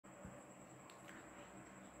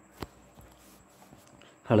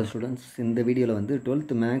Hello students, இந்த வீடியோவில் வந்து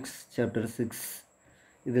 12th மேக்ஸ் சாப்டர் 6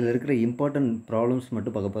 இதில் இருக்கிற இம்பார்ட்டன்ட் ப்ராப்ளம்ஸ்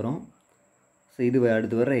மட்டும் பார்க்க போகிறோம். ஸோ இது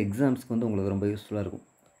அடுத்து வர எக்ஸாம்ஸ்க்கு வந்து உங்களுக்கு ரொம்ப யூஸ்ஃபுல்லாக இருக்கும்.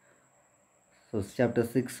 ஸோ சாப்டர்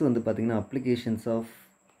 6 வந்து பார்த்திங்கன்னா applications of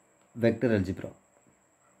vector algebra.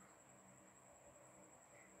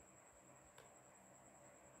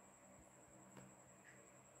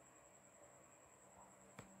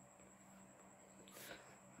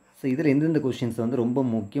 So இதில் எந்தெந்த கொஷின்ஸ் வந்து ரொம்ப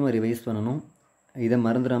முக்கியமாக ரிவைஸ் பண்ணணும், இதை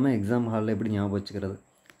மறந்துடாமல் எக்ஸாம் ஹாலில் எப்படி ஞாபகம் வச்சுக்கிறது,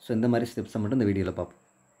 ஸோ இந்த மாதிரி ஸ்டெப்ஸை மட்டும் இந்த வீடியோவில் பார்ப்போம்.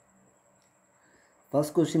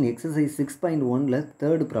 First question exercise 6.1ல்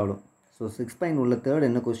third problem. So 6.1ல் third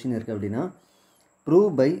என்ன கொஸ்டின் இருக்குது அப்படின்னா, prove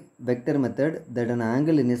by vector method that an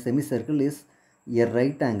angle in a semi circle is a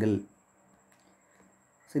right angle.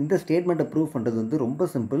 So இந்த ஸ்டேட்மெண்ட்டை ப்ரூவ் பண்ணுறது வந்து ரொம்ப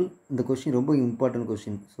சிம்பிள். இந்த கொஸ்டின் ரொம்ப இம்பார்ட்டன்ட்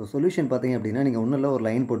கொஸ்டின். ஸோ சொல்யூஷன் பார்த்தீங்க அப்படின்னா, நீங்கள் ஒன்றும் இல்லை, ஒரு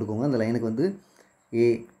லைன் போட்டுக்கோங்க. அந்த லைனுக்கு வந்து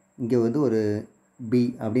ஏ, இங்கே வந்து ஒரு பி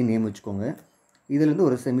அப்படின்னு நேம் வச்சுக்கோங்க. இதுலேருந்து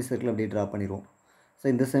ஒரு செமி சர்க்கிள் அப்படியே ட்ரா பண்ணிடுவோம். ஸோ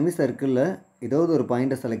இந்த செமி சர்க்கிளில் ஏதாவது ஒரு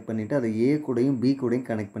பாயிண்ட்டை செலக்ட் பண்ணிவிட்டு அதை ஏ கூடையும் பி கூடையும்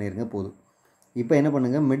கனெக்ட் பண்ணிடுங்க போதும். இப்போ என்ன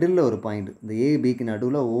பண்ணுங்கள், மிடில் ஒரு பாயிண்ட், இந்த ஏ பிக்கு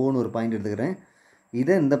நடுவில் ஓன்னு ஒரு பாயிண்ட் எடுத்துக்கிறேன்.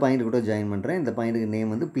 இதை இந்த பாயிண்ட் கூட ஜாயின் பண்ணுறேன். இந்த பாயிண்ட்டுக்கு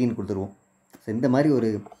நேம் வந்து பின்னு கொடுத்துருவோம். ஸோ இந்த மாதிரி ஒரு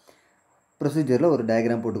ப்ரொசீஜரில் ஒரு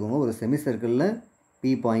டயக்ராம் போட்டுக்கோங்க. ஒரு செமி சர்க்கிளில்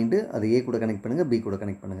பி பாயிண்ட்டு, அதை ஏ கூட கனெக்ட் பண்ணுங்கள், பி கூட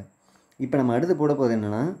கனெக்ட் பண்ணுங்கள். இப்போ நம்ம அடுத்து போட போகிறது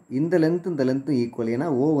என்னென்னா, இந்த லென்த்தும் ஈக்குவல். ஏன்னா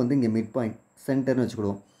ஓ வந்து இங்கே மிட் பாயிண்ட் சென்டர்னு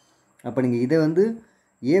வச்சுக்கிடுவோம். அப்போ நீங்கள் இதை வந்து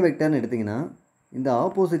ஏ வெக்டர்னு எடுத்திங்கன்னா, இந்த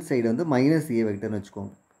ஆப்போசிட் சைடு வந்து மைனஸ் ஏ வெக்டர்னு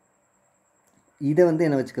வச்சுக்கோங்க. இதை வந்து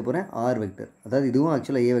என்ன வச்சுக்க போகிறேன், ஆர் வெக்டர். அதாவது இதுவும்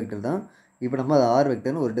ஆக்சுவலாக ஏ வெக்டர் தான். இப்போ நம்ம அது ஆர்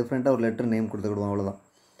வெக்டர்னு ஒரு டிஃப்ரெண்ட்டாக ஒரு லெட்டர் நேம் கொடுத்துக்கிடுவோம், அவ்வளோதான்.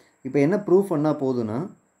 இப்போ என்ன ப்ரூஃப் பண்ணால் போதுன்னா,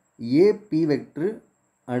 ஏபி வெக்டர்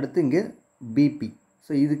அடுத்து இங்கே பிபி.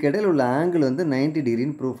 ஸோ இதுக்கு இடையில் உள்ள ஆங்கிள் வந்து 90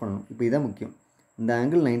 டிகிரின்னு ப்ரூவ் பண்ணணும். இப்போ இதான் முக்கியம். இந்த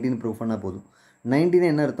ஆங்கிள் 90ன்னு ப்ரூவ் பண்ணால் போதும்.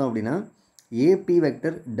 90ன்னு என்ன அர்த்தம் அப்படின்னா, AB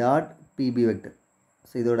vector dot BP vector.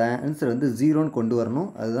 So இதோட ஆன்சர் வந்து 0ன்னு கொண்டு வரணும்.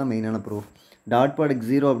 அதுதான் மெயினான ப்ரூஃப். டாட் ப்ராடக்ட்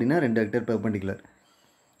 0 அப்படின்னா 2 வெக்டர் பெர்பெண்டிகுலர்.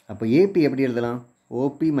 அப்போ ஏபி எப்படி எழுதலாம்,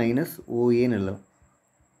 ஓபி மைனஸ் ஓஏன்னு எழுதலாம்.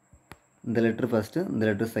 இந்த லெட்ரு ஃபஸ்ட்டு, இந்த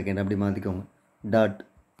லெட்ரு செகண்ட், அப்படி மாற்றிக்கோங்க. டாட்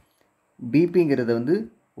பிபிங்கிறத வந்து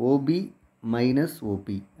ஓபி மைனஸ்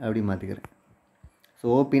ஓபி அப்படி மாற்றிக்கிறேன். ஸோ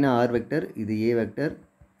ஓபினா ஆர் வெக்டர், இது ஏ வெக்டர்.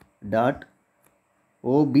 டாட்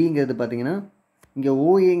ஓபிங்கிறது பார்த்தீங்கன்னா இங்கே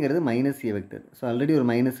ஓஏங்கிறது மைனஸ் ஏ வெக்டர். ஸோ ஆல்ரெடி ஒரு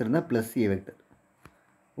மைனஸ் இருந்தால் ப்ளஸ் ஏ வெக்டர்.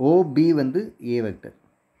 ஓபி வந்து ஏ வெக்டர்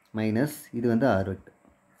மைனஸ் இது வந்து ஆர் வெக்டர்.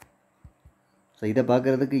 ஸோ இதை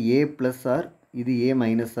பார்க்குறதுக்கு ஏ ப்ளஸ் ஆர், இது ஏ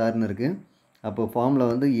மைனஸ் ஆர்னு இருக்குது. அப்போ ஃபார்மில்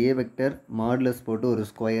வந்து ஏ வெக்டர் மாடுலஸ் போட்டு ஒரு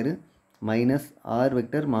square minus R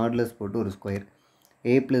vector modulus போட்டு ஒரு ஸ்கொயர்.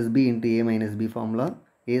 ஏ ப்ளஸ் பி இன்ட்டு ஏ மைனஸ் பி ஃபார்முலா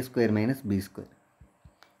ஏ ஸ்கொயர் மைனஸ் பி ஸ்கொயர்.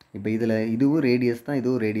 இப்போ இதில் இதுவும் ரேடியஸ் தான்,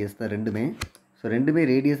 இதுவும் ரேடியஸ் தான், ரெண்டுமே. ஸோ ரெண்டுமே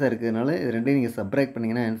ரேடியஸாக இருக்கிறதுனால இது ரெண்டையும் நீங்கள் சப்ராக்ட்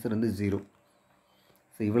பண்ணிங்கன்னா ஆன்சர் வந்து 0.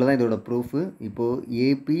 ஸோ இவ்வளோ தான் இதோட ப்ரூஃபு. இப்போது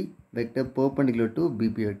AB vector perpendicular to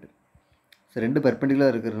BP vector. So ரெண்டு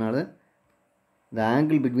பெர்பெண்டிகுலர் இருக்கிறதுனால இந்த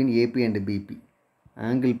angle between AB and BP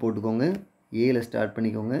angle போட்டுக்கோங்க. ஏல ஸ்டார்ட்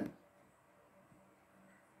பண்ணிக்கோங்க,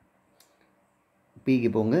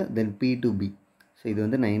 பிக்கு போங்க, தென் பி டு பி. ஸோ இது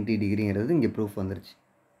வந்து 90 டிகிரிங்கிறது இங்கே ப்ரூஃப் வந்துருச்சு.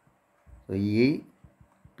 So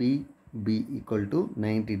ABP equal to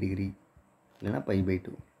 90 degree இல்லைனா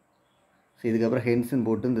π/2. ஸோ இதுக்கப்புறம் ஹென்ஸ்ன்னு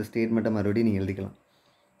போட்டு இந்த ஸ்டேட்மெண்ட்டை மறுபடியும் நீங்கள் எழுதிக்கலாம்.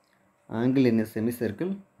 Angle in a semi circle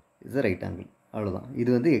is a right angle. அவ்வளோதான். இது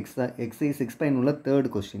வந்து எக்ஸசைஸ் 6.1 தேர்ட்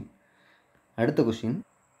கொஸ்டின். அடுத்த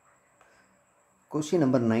கொஸ்டின்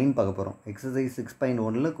நம்பர் 9 பார்க்க போகிறோம். Exercise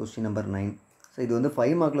 6.1 question number 9. ஸோ இது வந்து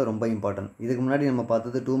 5 மார்க்கில் ரொம்ப இம்பார்ட்டன்ட். இதுக்கு முன்னாடி நம்ம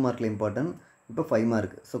பார்த்தது 2 மார்க்கில் இம்பார்ட்டன்ட், இப்போ 5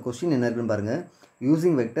 மார்க். ஸோ கொஸ்டின் என்ன இருக்குன்னு பாருங்கள்.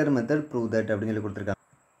 Using vector method prove that அப்படின்னு சொல்லி கொடுத்துருக்காங்க.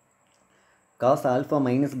 Cos alpha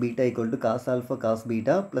minus beta equal to cos alpha cos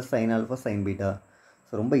beta plus sine alpha sign beta.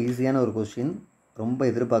 So ரொம்ப ஈஸியான ஒரு கொஸ்டின், ரொம்ப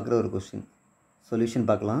எதிர்பார்க்குற ஒரு கொஸ்டின். சொல்யூஷன்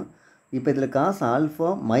பார்க்கலாம். இப்போ இதில் காஸ் ஆல்ஃபா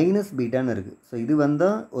மைனஸ் பீட்டான்னு இருக்குது. ஸோ இது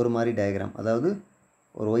வந்தால் ஒரு மாதிரி டயக்ராம், அதாவது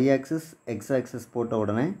ஒரு ஒய் ஆக்சிஸ் எக்ஸ் ஆக்சிஸ் போட்ட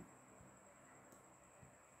உடனே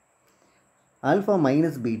ஆல்ஃபா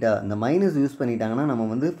மைனஸ் பீட்டா, இந்த மைனஸ் யூஸ் பண்ணிட்டாங்கன்னா நம்ம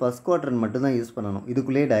வந்து ஃபஸ்ட் குவாட்ரன் மட்டும்தான் யூஸ் பண்ணணும்.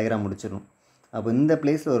 இதுக்குள்ளேயே டயக்ராம் முடிச்சிடணும். அப்போ இந்த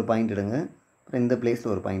பிளேஸில் ஒரு பாயிண்ட் எடுங்க, அப்புறம் இந்த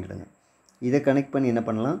பிளேஸில் ஒரு பாயிண்ட் எடுங்க. இதை கனெக்ட் பண்ணி என்ன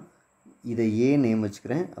பண்ணலாம், இதை ஏ நேம்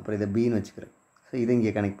வச்சுக்கிறேன், அப்புறம் இதை பின்னு வச்சுக்கிறேன். ஸோ இதை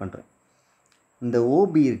இங்கே கனெக்ட் பண்ணுறேன். இந்த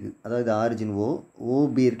ஓபி இருக்குது, அதாவது ஆரிஜின்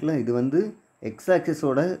ஓபி இருக்குல்ல, இது வந்து எக்ஸ்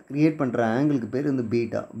ஆக்சிஸோட க்ரியேட் பண்ணுற ஆங்கிளுக்கு பேர் வந்து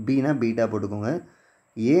பீட்டா. பினா பீட்டா போட்டுக்கோங்க,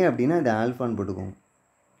 ஏ அப்படின்னா இது ஆல்ஃபான்னு போட்டுக்கோங்க.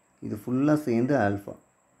 இது ஃபுல்லாக சேர்ந்து ஆல்ஃபா.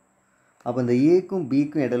 அப்போ இந்த ஏக்கும்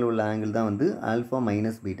பிக்கும் இடையில உள்ள ஆங்கிள் தான் வந்து ஆல்ஃபா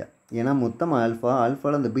மைனஸ் பீட்டா. ஏன்னா மொத்தமாக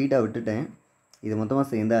ஆல்ஃபாவில் அந்த பீட்டா விட்டுட்டேன், இது மொத்தமாக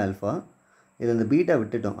சேர்ந்த ஆல்ஃபா, இதில் இந்த பீட்டா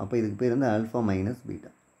விட்டுட்டோம். அப்போ இதுக்கு பேர் வந்து alpha minus beta.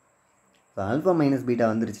 So alpha minus beta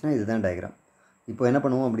வந்துருச்சுன்னா இதுதான் டயக்ராம். இப்போ என்ன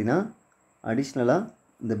பண்ணுவோம் அப்படின்னா, அடிஷ்னலாக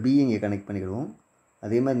இந்த பி இங்கே கனெக்ட் பண்ணிக்கிடுவோம்,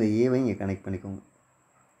 அதே மாதிரி இந்த ஏவை இங்கே கனெக்ட் பண்ணிக்கோங்க.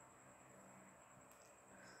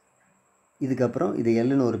 இதுக்கப்புறம் இது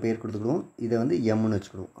எல்லுன்னு ஒரு பேர் கொடுத்துக்கிடுவோம், இதை வந்து எம்னு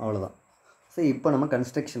வச்சுக்கிடுவோம், அவ்வளோதான். ஸோ இப்போ நம்ம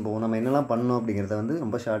கன்ஸ்ட்ரக்ஷன் போவோம். நம்ம என்னெல்லாம் பண்ணோம் அப்படிங்கிறத வந்து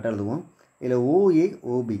ரொம்ப ஷார்ட்டாக எழுதுவோம். இதில் ஓஏ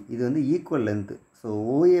ஓபி இது வந்து ஈக்குவல் லென்த்து. ஸோ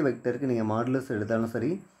ஓஏ வெக்டருக்கு நீங்கள் மாடுலஸ் எடுத்தாலும்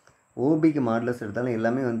சரி, ஓபிக்கு மாடுலஸ் எடுத்தாலும்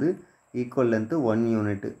எல்லாமே வந்து ஈக்குவல் லென்த்து 1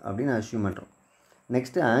 யூனிட் அப்படின்னு அஷ்யூம் பண்ணுறோம்.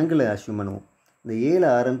 நெக்ஸ்ட்டு ஆங்கிளை அஷ்யூம் பண்ணுவோம். இந்த ஏல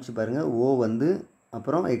ஆரம்பித்து பாருங்கள், ஓ வந்து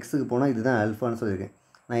அப்புறம் எக்ஸுக்கு போனால் இதுதான் ஆல்ஃபான்னு சொல்லியிருக்கேன்.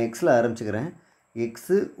 நான் எக்ஸில் ஆரம்பிச்சுக்கிறேன்.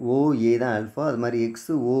 எக்ஸு ஓஏ தான் ஆல்ஃபா, அது மாதிரி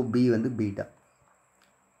எக்ஸு ஓபி வந்து பீட்டா.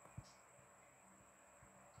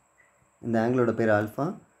 இந்த ஆங்கிளோட பேர் ஆல்ஃபா,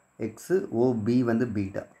 எக்ஸு ஓபி வந்து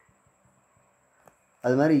பீட்டா.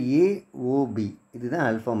 அது மாதிரி ஏஓபி இதுதான்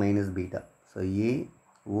alpha minus beta. So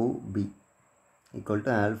AOB equal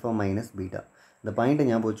to alpha minus beta. இந்த பாயிண்ட்டை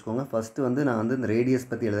ஞாபகம் வச்சுக்கோங்க. ஃபஸ்ட்டு வந்து நான் வந்து இந்த ரேடியஸ்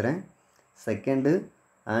பற்றி எழுதுகிறேன், second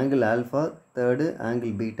angle alpha, third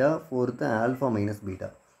angle beta, fourth alpha minus beta.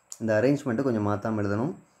 இந்த அரேஞ்ச்மெண்ட்டை கொஞ்சம் மாற்றாமல்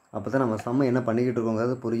எழுதணும். அப்போ தான் நம்ம சம்ம என்ன பண்ணிக்கிட்டு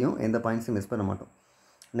இருக்கோங்கிறது புரியும், எந்த பாயிண்ட்ஸும் மிஸ் பண்ண மாட்டோம்.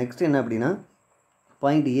 நெக்ஸ்ட் என்ன அப்படின்னா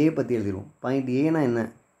பாயிண்ட் ஏ பற்றி எழுதிடுவோம். பாயிண்ட் ஏனா என்ன,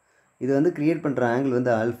 இது வந்து க்ரியேட் பண்ணுற ஆங்கிள்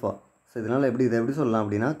வந்து ஆல்ஃபா. ஸோ இதனால் இதை எப்படி சொல்லலாம்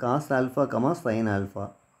அப்படின்னா cos alpha comma sign alpha.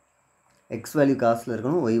 X value காசில்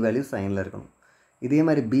இருக்கணும், ஒய் வேல்யூ சைனில் இருக்கணும். இதே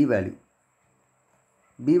மாதிரி பி வேல்யூ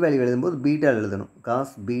எழுதும்போது பீட்டாவில் எழுதணும்,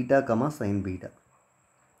 cos beta comma sign beta.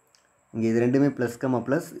 இங்கே இது ரெண்டுமே ப்ளஸ் கமா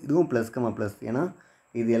ப்ளஸ், இதுவும் ப்ளஸ் கமா ப்ளஸ். ஏன்னா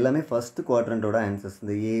இது எல்லாமே ஃபஸ்ட்டு குவாட்ரண்ட்டோட ஆன்சர்ஸ்.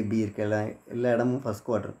 இந்த ஏபி இருக்க எல்லா இடமும் ஃபஸ்ட்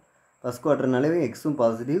குவாட்ரன்னாலே எக்ஸும்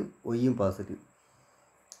positive, ஒய்யும் positive.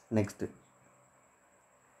 Next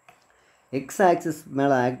X axis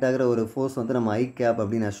மேலே ஆக்ட் ஆகிற ஒரு ஃபோர்ஸ் வந்து நம்ம ஐ கேப்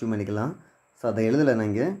அப்படின்னு அஷ்யூம் பண்ணிக்கலாம். ஸோ அதை எழுதலை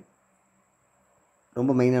நாங்கள்,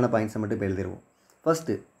 ரொம்ப மெயினான பாயிண்ட்ஸை மட்டும் இப்போ எழுதிடுவோம்.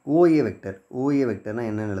 ஃபஸ்ட்டு ஓஏ வெக்டர்னால்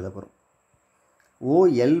என்னென்னு எழுத போகிறோம்.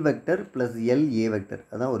 ஓஎல் வெக்டர் ப்ளஸ் எல்ஏ வெக்டர்,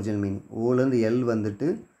 அதான் ஒரிஜினல் மீனிங். ஓலேருந்து எல் வந்துட்டு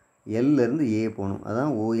எல்லேருந்து ஏ போகணும்,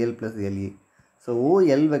 அதான் OL plus எல்ஏ. So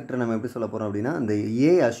OL vector நம்ம எப்படி சொல்ல போகிறோம் அப்படின்னா இந்த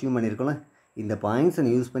ஏ அஷ்யூம் பண்ணியிருக்கோம்ல, இந்த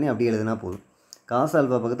பாயிண்ட்ஸை யூஸ் பண்ணி அப்படியே எழுதுனா போதும். காஸ்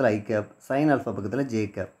ஆல்ஃபா பக்கத்தில் ஐ கேப், சைன் ஆல்ஃபா பக்கத்தில் j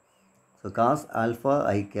cap. So cos alpha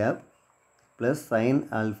ஐ cap plus sine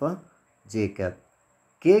alpha j cap.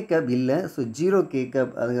 K gap இல்லை, ஸோ 0 கே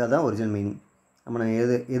கேப், அதுதான் ஒரிஜினல் மீனிங். நம்ம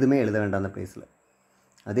எதுவுமே எழுத வேண்டாம் அந்த பிளேஸில்.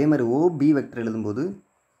 அதே மாதிரி ஓபி வெக்டர் எழுதும்போது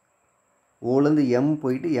ஓலேருந்து எம்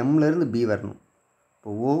போயிட்டு எம்லேருந்து பி வரணும்.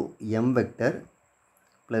 இப்போ ஓ M vector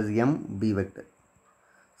plus M B vector.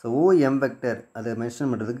 So ஓ எம் வெக்டர் அதை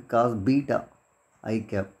மென்ஷன் பண்ணுறதுக்கு காஸ் பீட்டா ஐ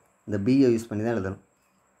கேப், இந்த பியை யூஸ் பண்ணி தான் எழுதணும்,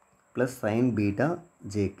 plus sine beta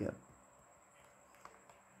j cap.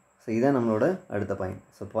 So இதான் நம்மளோட அடுத்த பாயிண்ட்.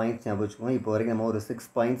 ஸோ பாயிண்ட்ஸ் ஞாபகம் வச்சுக்கோங்க. இப்போ வரைக்கும் நம்ம ஒரு 6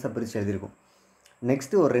 பாயிண்ட்ஸை பிரித்து எழுதியிருக்கோம்.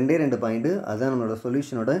 நெக்ஸ்ட்டு ஒரு 2 பாயிண்ட்டு, அதுதான் நம்மளோட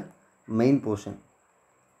சொல்யூஷனோட main portion.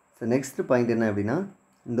 So next point என்ன அப்படின்னா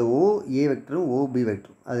இந்த ஓஏ வெக்டரும் ஓபி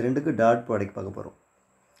வெக்டரும் அது ரெண்டுக்கு டாட் ப்ராடக்ட் பார்க்க போகிறோம்.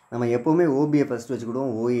 நம்ம எப்போவுமே ஓபியை ஃபஸ்ட்டு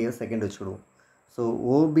வச்சுக்கிடுவோம், ஓஏயை செகண்ட் வச்சுக்கிடுவோம். ஸோ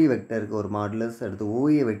ஓபி வெக்டருக்கு ஒரு மாடுலஸ், அடுத்து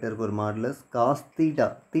ஓஏ வெக்டருக்கு ஒரு மாடுலஸ், காஸ்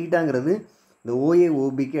தீட்டாங்கிறது இந்த ஓஏ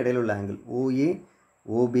ஓபிக்கு இடையில உள்ள ஆங்கிள், ஓஏ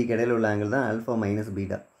ஓபிக்கு இடையில உள்ள ஆங்கிள் தான் ஆல்ஃபா மைனஸ்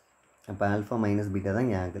பீட்டா. அப்போ ஆல்ஃபா மைனஸ் பீட்டா தான்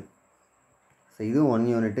இங்கே ஆங்கிள். ஸோ இதுவும் 1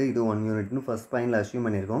 யூனிட்டு, இதுவும் 1 யூனிட்னு ஃபஸ்ட் பாயிண்டில் அஷ்யூம்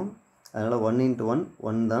பண்ணியிருக்கோம். அதனால் 1 × 1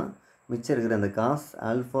 1 தான். மிச்சம் இருக்கிற அந்த காஸ்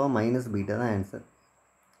ஆல்ஃபா மைனஸ் பீட்டா தான் ஆன்சர்.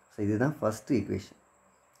 ஸோ இதுதான் ஃபஸ்ட்டு ஈக்குவேஷன்.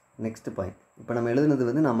 நெக்ஸ்ட்டு பாயிண்ட், இப்போ நம்ம எழுதுனது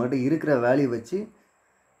வந்து நம்மகிட்ட இருக்கிற வேல்யூ வச்சு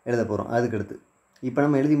எழுத போகிறோம். அதுக்கடுத்து இப்போ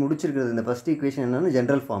நம்ம எழுதி முடிச்சிருக்கிறது இந்த ஃபஸ்ட் ஈக்குவேஷன் என்னென்னா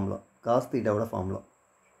general formula, cos தீட்டாவோட formula.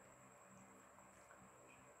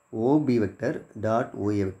 OP vector dot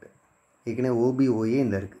OA vector, ஏற்கனவே ஓபி ஓஏ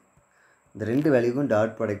இந்த இருக்குது, இந்த ரெண்டு வேல்யூக்கும்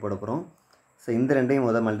டாட் ப்ராடக்ட் போட போகிறோம். ஸோ இந்த ரெண்டையும்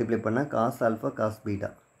முதல் மல்டிப்ளை பண்ணால் காஸ் ஆல்ஃபா காஸ் பீட்டா,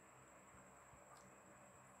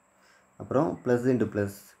 அப்புறம் plus into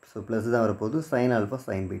plus, so plus தான் வரப்போகுது, சைன் ஆல்ஃபா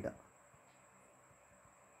சைன் பீட்டா.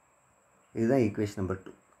 இதுதான் ஈக்குவேஷன் நம்பர்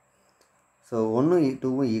 2. ஸோ 1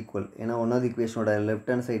 2 ஈக்குவல், ஏன்னா ஒன்றாவது ஈக்குவேஷனோட லெஃப்ட்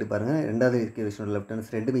ஹேண்ட் சைடு பாருங்கள், ரெண்டாவது ஈக்குவேஷனோட லெஃப்ட்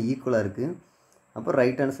ஹேண்ட் ரெண்டுமே ஈக்குவலாக இருக்குது. அப்போ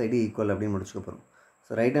ரைட் ஹேண்ட் சைடு ஈக்குவல் அப்படின்னு முடிச்சுக்க போகிறோம்.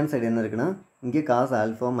 ஸோ ரைட் ஹேண்ட் சைடு என்ன இருக்குன்னா இங்கே cos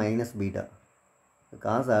alpha minus beta,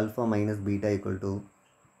 cos alpha minus beta equal to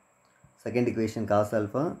second equation cos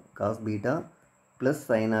alpha cos beta plus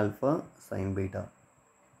sin alpha sin beta,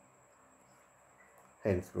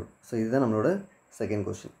 hence root. So இதுதான் நம்மளோட second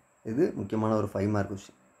question. இது முக்கியமான ஒரு 5 மார்க்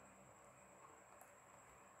கொஸ்டின்.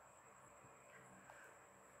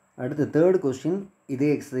 அடுத்து third question, இதே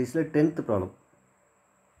எக்ஸசைஸில் 10th problem.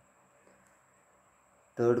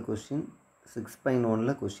 Third question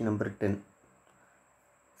 6.1ல் question number 10.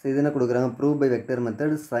 So இது என்ன கொடுக்குறாங்க, prove by vector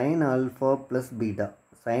method sign alpha plus beta.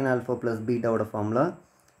 Sign alpha plus பீட்டாவோட formula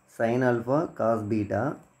sign alpha cos beta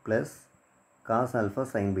plus cos alpha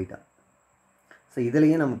sign beta. So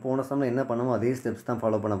இதுலேயே நம்ம போன சம்மில் என்ன பண்ணோமோ அதே ஸ்டெப்ஸ் தான்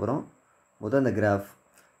ஃபாலோ பண்ண போகிறோம். முதல் இந்த கிராஃப்,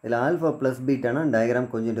 இதில் ஆல்ஃபா ப்ளஸ் பீட்டானா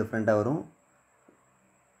டயக்ராம் கொஞ்சம் டிஃப்ரெண்ட்டாக வரும்.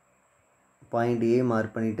 பாயிண்ட் ஏ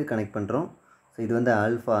மார்க் பண்ணிவிட்டு கனெக்ட் பண்ணுறோம். ஸோ இது வந்து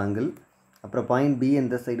ஆல்ஃபா ஆங்கிள், அப்புறம் பாயிண்ட் பி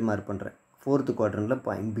இந்த சைடு மார்க் பண்ணுறேன். 4th குவாட்ரண்ட்டில்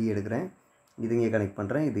பாயிண்ட் பி எடுக்கிறேன். இது இங்கே கனெக்ட்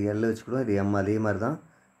பண்ணுறேன். இது எல் வச்சுக்கிடுவோம். இது எம் அதே மாதிரி தான்.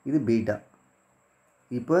 இது பீட்டா.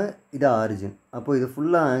 இப்போ இது ஆரிஜின். அப்போது இது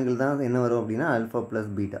ஃபுல்லாக ஆங்கிள் தான் என்ன வரும் அப்படின்னா ஆல்ஃபா ப்ளஸ்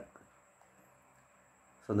பீட்டா.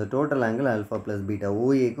 ஸோ இந்த total angle alpha plus beta.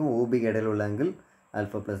 ஓஏக்கும் ஓபிக்கு இடையில உள்ள ஆங்கிள்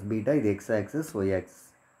ஆல்ஃபா ப்ளஸ் பீட்டா. இது எக்ஸ் ஆக்சிஸ் ஒய் ஆக்சிஸ்.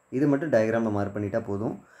 இது மட்டும் டயக்ராமில் மார்க் பண்ணிட்டா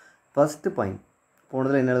போதும். ஃபஸ்ட்டு பாயிண்ட்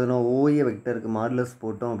போனதில் என்ன எழுதணும்? ஓஏ வெக்டருக்கு மாடுலஸ்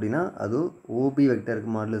போட்டோம் அப்படின்னா அது ஓபி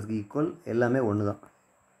வெக்டருக்கு மாடுலஸ்க்கு ஈக்குவல். எல்லாமே ஒன்று தான்.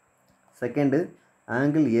 Second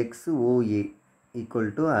angle எக்ஸ்ஓஏ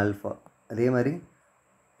equal to alpha. அதே மாதிரி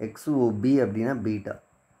எக்ஸ்ஓபி அப்படின்னா பீட்டா.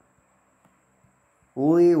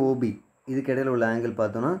 ஓஏஓபி இதுக்கு இடையில உள்ள ஆங்கிள்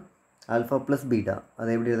பார்த்தோன்னா ஆல்ஃபா ப்ளஸ் பீட்டா. அதை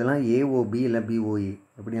எப்படி எழுதலாம்? ஏஓபி இல்லை பிஓஏ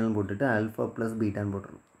எப்படினாலும் போட்டுட்டு ஆல்ஃபா ப்ளஸ் பீட்டான்னு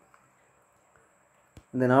போட்டுருணும்.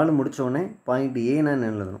 இந்த 4 முடித்தோடனே பாயிண்ட் ஏன்னா என்ன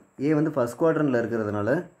எழுதணும்? ஏ வந்து ஃபஸ்ட் குவாட்ரண்ட்டில் இருக்கிறதுனால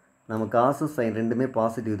நம்ம காசும் சைன் ரெண்டுமே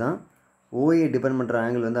பாசிட்டிவ் தான். ஓஏ டிபெண்ட் பண்ணுற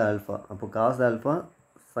ஆங்கிள் வந்து ஆல்ஃபா. அப்போ காஸ் ஆல்ஃபா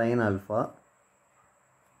சைன் ஆல்ஃபா.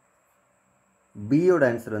 பியோட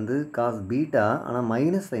ஆன்சர் வந்து காஸ் பீட்டா ஆனால்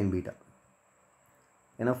மைனஸ் சைன் பீட்டா.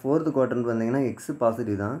 ஏன்னா 4th குவாட்ரண்ட் வந்தீங்கன்னா எக்ஸு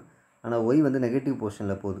பாசிட்டிவ் தான், ஆனால் ஒய் வந்து நெகட்டிவ்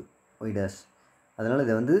போர்ஷனில் போகுது, ஒய் டேஷ். அதனால்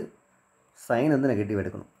இதை வந்து சைன் வந்து நெகட்டிவ்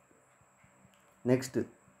எடுக்கணும். நெக்ஸ்ட்டு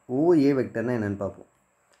ஓஏ வெக்டர்னால் என்னென்னு பார்ப்போம்.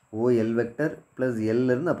 ஓஎல் வெக்டர் ப்ளஸ்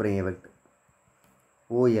எல்லேருந்து அப்புறம் ஏ vector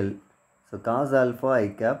OL. So cos alpha ஐ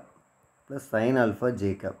cap plus sine alpha j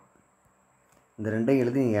cap. இந்த ரெண்டையும்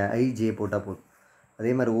எழுதி நீங்கள் ஐஜே போட்டால் போதும்.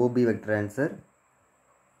 அதே மாதிரி OP vector answer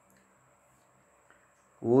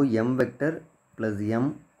OEM vector plus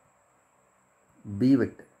M B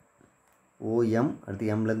vector. OEM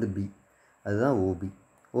அடுத்து எம்லேருந்து பி, அதுதான் ஓபி.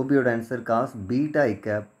 ஓபியோட ஆன்சர் காஸ் பீட்டா ஐ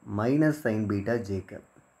gap minus sign beta j cap.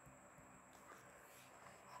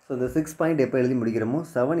 So இந்த 6 பாயிண்ட் எப்போ எழுதி முடிக்கிறோமோ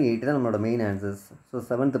 7, 8 தான் நம்மளோட main answers. So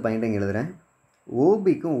 7th point இங்கே எழுதுகிறேன்.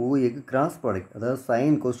 ஓபிக்கும் ஓஏக்கு கிராஸ் ப்ராடக்ட், அதாவது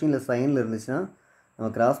சைன் கொஸ்டினில் சைனில் இருந்துச்சுன்னா நம்ம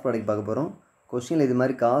கிராஸ் ப்ராடக்ட் பார்க்க போகிறோம். கொஸ்டினில் இது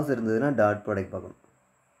மாதிரி காசு இருந்ததுன்னா டாட் ப்ராடக்ட் பார்க்கணும்.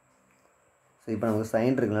 ஸோ இப்போ நமக்கு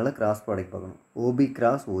சைன் இருக்கிறனால கிராஸ் ப்ராடக்ட் பார்க்கணும். OP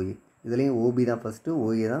cross OA. இதுலேயும் ஓபி தான் ஃபஸ்ட்டு,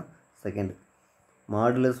 ஓஏ தான் second.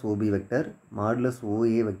 Modulus OP vector modulus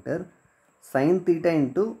OA vector sine theta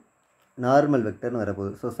into normal வெக்டர்னு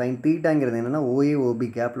வரப்போகுது. ஸோ சைன் தீட்டாங்கிறது என்னென்னா ஓஏ ஓபி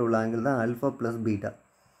கேப்பில் உள்ள ஆங்கிள் தான் ஆல்ஃபா ப்ளஸ் பீட்டா.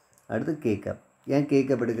 அடுத்து கே கேப். ஏன் கே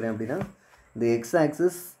கேப் எடுக்கிறேன் அப்படின்னா இந்த X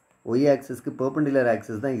axis Y ஆக்சிஸ்க்கு perpendicular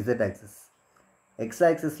axis தான் இசட் ஆக்சிஸ். எக்ஸ்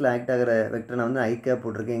ஆக்சிஸில் ஆக்ட் ஆகிற வெக்டர் நான் வந்து ஐ கேப்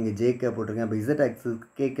போட்டிருக்கேன், இங்கே ஜே கேப் போட்டிருக்கேன். அப்போ இசட் ஆக்சிஸ்க்கு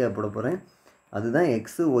கே கேப் போட போகிறேன். அதுதான்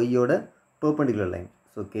எக்ஸு ஒய்யோட perpendicular line.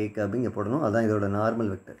 So K gap இங்கே போடணும். அதுதான் இதோட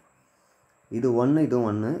நார்மல் வெக்டர். இது 1, இதுவும்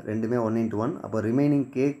 1, ரெண்டுமே 1 × 1. அப்போ remaining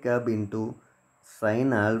K cap into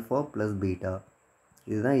sine alpha plus beta.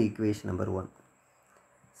 இதுதான் ஈக்குவேஷன் நம்பர் 1.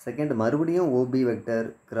 செகண்ட் மறுபடியும் OP vector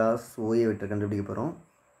cross OA vector கண்டுபிடிக்க போகிறோம்.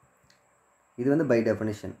 இது வந்து பை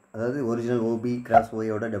டெஃபனிஷன், அதாவது ஒரிஜினல் ஓபி கிராஸ்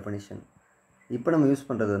ஓஏயோட டெஃபனிஷன். இப்போ நம்ம யூஸ்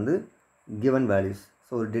பண்ணுறது வந்து கிவன் வேல்யூஸ்.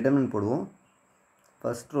 ஸோ ஒரு டிட்டர்மினன்ட் போடுவோம்.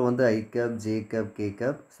 ஃபஸ்ட் ரோ வந்து ஐ gap j cap K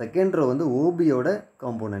gap. Second row வந்து ஓபியோட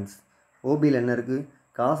காம்போனன்ட்ஸ். ஓபியில் என்ன இருக்குது?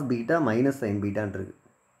 காஸ் பீட்டா மைனஸ் சைன் பீட்டான் இருக்குது.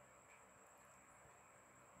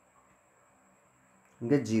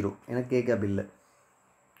 இங்கே 0, ஏன்னா கே கேப் இல்லை.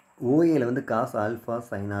 ஓஏல வந்து காஸ் ஆல்ஃபா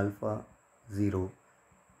சைன் ஆல்ஃபா 0.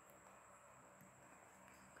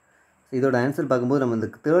 இதோட ஆன்சர் பார்க்கும்போது நம்ம இந்த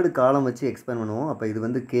தேர்டு காலம் வச்சு எக்ஸ்பேண்ட் பண்ணுவோம். அப்போ இது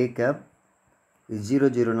வந்து கே கேப், இது 0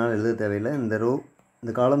 0 எழுத தேவையில்லை.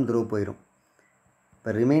 இந்த காலம் இந்த ரோ போயிடும்.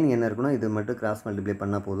 இப்போ ரிமைனிங் என்ன இருக்குன்னா இது மட்டும் கிராஸ் மல்டிப்ளை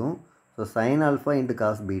பண்ணால் போதும். So sign alpha into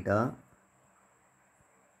cos beta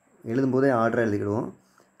எழுதும்போதே ஆர்டராக எழுதிக்கிடுவோம்.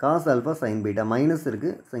 Cos alpha sign beta minus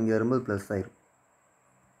இருக்குது, ஸோ இங்கே வரும்போது ப்ளஸ் ஆயிரும்.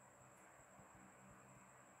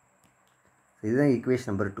 இதுதான் ஈக்குவேஷன்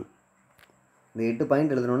நம்பர் 2. இந்த 8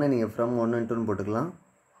 பாயிண்ட் எழுதணுன்னா நீங்கள் ஃப்ரம் 1 and 2 போட்டுக்கலாம்.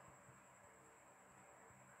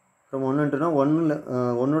 From 1 and 2னா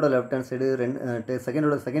 1ஓட left hand side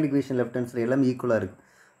second equation left hand side எல்லாமே ஈக்குவலாக இருக்குது.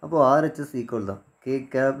 அப்போது ஆர்ஹெச்எஸ் ஈக்குவல் தான். K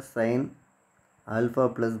gap sign alpha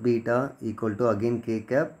plus beta equal to again K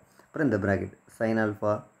gap, அப்புறம் இந்த bracket sign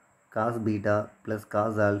alpha cos beta plus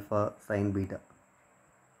cos alpha sign beta.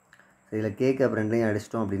 So இதில் K gap ரெண்டையும்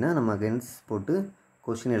அடிச்சிட்டோம் அப்படின்னா நம்ம அகென்ஸ் போட்டு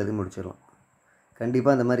கொஸ்டின் எழுதி முடிச்சிடலாம்.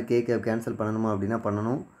 கண்டிப்பாக இந்த மாதிரி கே கேப் கேன்சல் பண்ணணுமா அப்படின்னா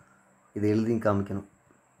பண்ணணும். இதை எழுதி காமிக்கணும்.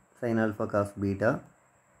 Sign alpha cos beta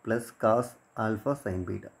plus cos alpha sign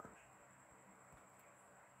beta.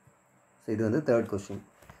 So இது வந்து தேர்ட் கொஸ்டின்.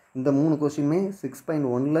 இந்த 3 கொஸ்டினுமே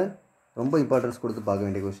 6.1ல் ரொம்ப இம்பார்ட்டன்ஸ் கொடுத்து பார்க்க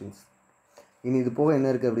வேண்டிய கொஸ்டின்ஸ். இனி இது போக என்ன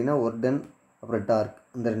இருக்குது அப்படின்னா ஒர்க் டன் அப்புறம் டார்க்,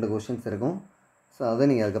 இந்த 2 கொஸ்டின்ஸ் இருக்கும். ஸோ அதை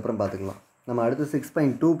நீங்கள் அதுக்கப்புறம் பார்த்துக்கலாம். நம்ம அடுத்து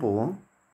 6.2 போவோம்.